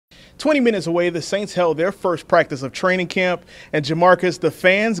20 minutes away, the Saints held their first practice of training camp, and Jamarcus, the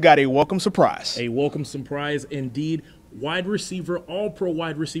fans got a welcome surprise. A welcome surprise indeed. Wide receiver, all-pro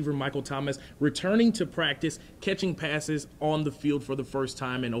wide receiver Michael Thomas returning to practice, catching passes on the field for the first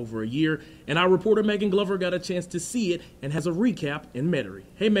time in over a year. And our reporter Megan Glover got a chance to see it and has a recap in Metairie.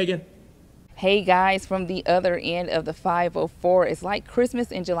 Hey, Megan. Hey guys, from the other end of the 504, it's like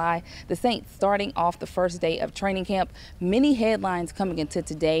Christmas in July. The Saints starting off the first day of training camp. Many headlines coming into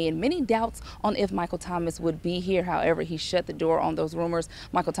today and many doubts on if Michael Thomas would be here. However, he shut the door on those rumors.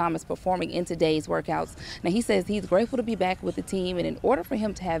 Michael Thomas performing in today's workouts. Now, he says he's grateful to be back with the team, and in order for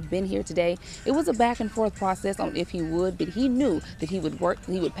him to have been here today, it was a back and forth process on if he would, but he knew that he would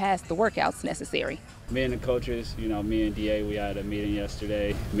pass the workouts necessary. Me and the coaches, me and DA, we had a meeting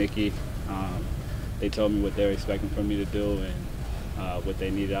yesterday. Mickey, they told me what they were expecting from me to do and what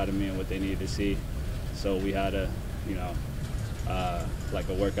they needed out of me and what they needed to see. So we had a, like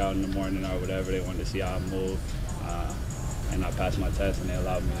a workout in the morning or whatever. They wanted to see how I move, and I passed my test, and they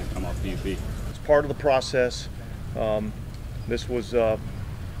allowed me to come off PUP. It's part of the process. This was,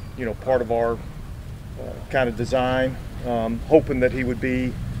 part of our kind of design, hoping that he would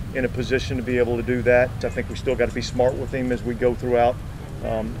be in a position to be able to do that. I think we still got to be smart with him as we go throughout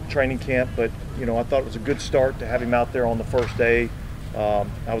training camp, but I thought it was a good start to have him out there on the first day.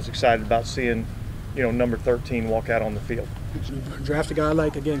 I was excited about seeing number 13 walk out on the field. You draft a guy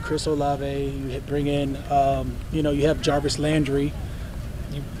like, again, Chris Olave, you bring in, you have Jarvis Landry,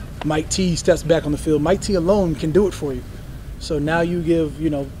 Mike T steps back on the field. Mike T alone can do it for you. So now you give,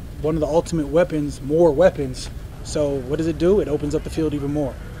 one of the ultimate weapons, more weapons. So what does it do? It opens up the field even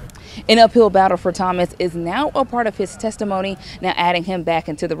more. An uphill battle for Thomas is now a part of his testimony, now adding him back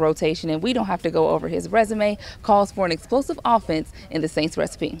into the rotation, and we don't have to go over his resume. Calls for an explosive offense in the Saints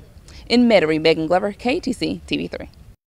recipe. In Metairie, Megan Glover, KATC TV3.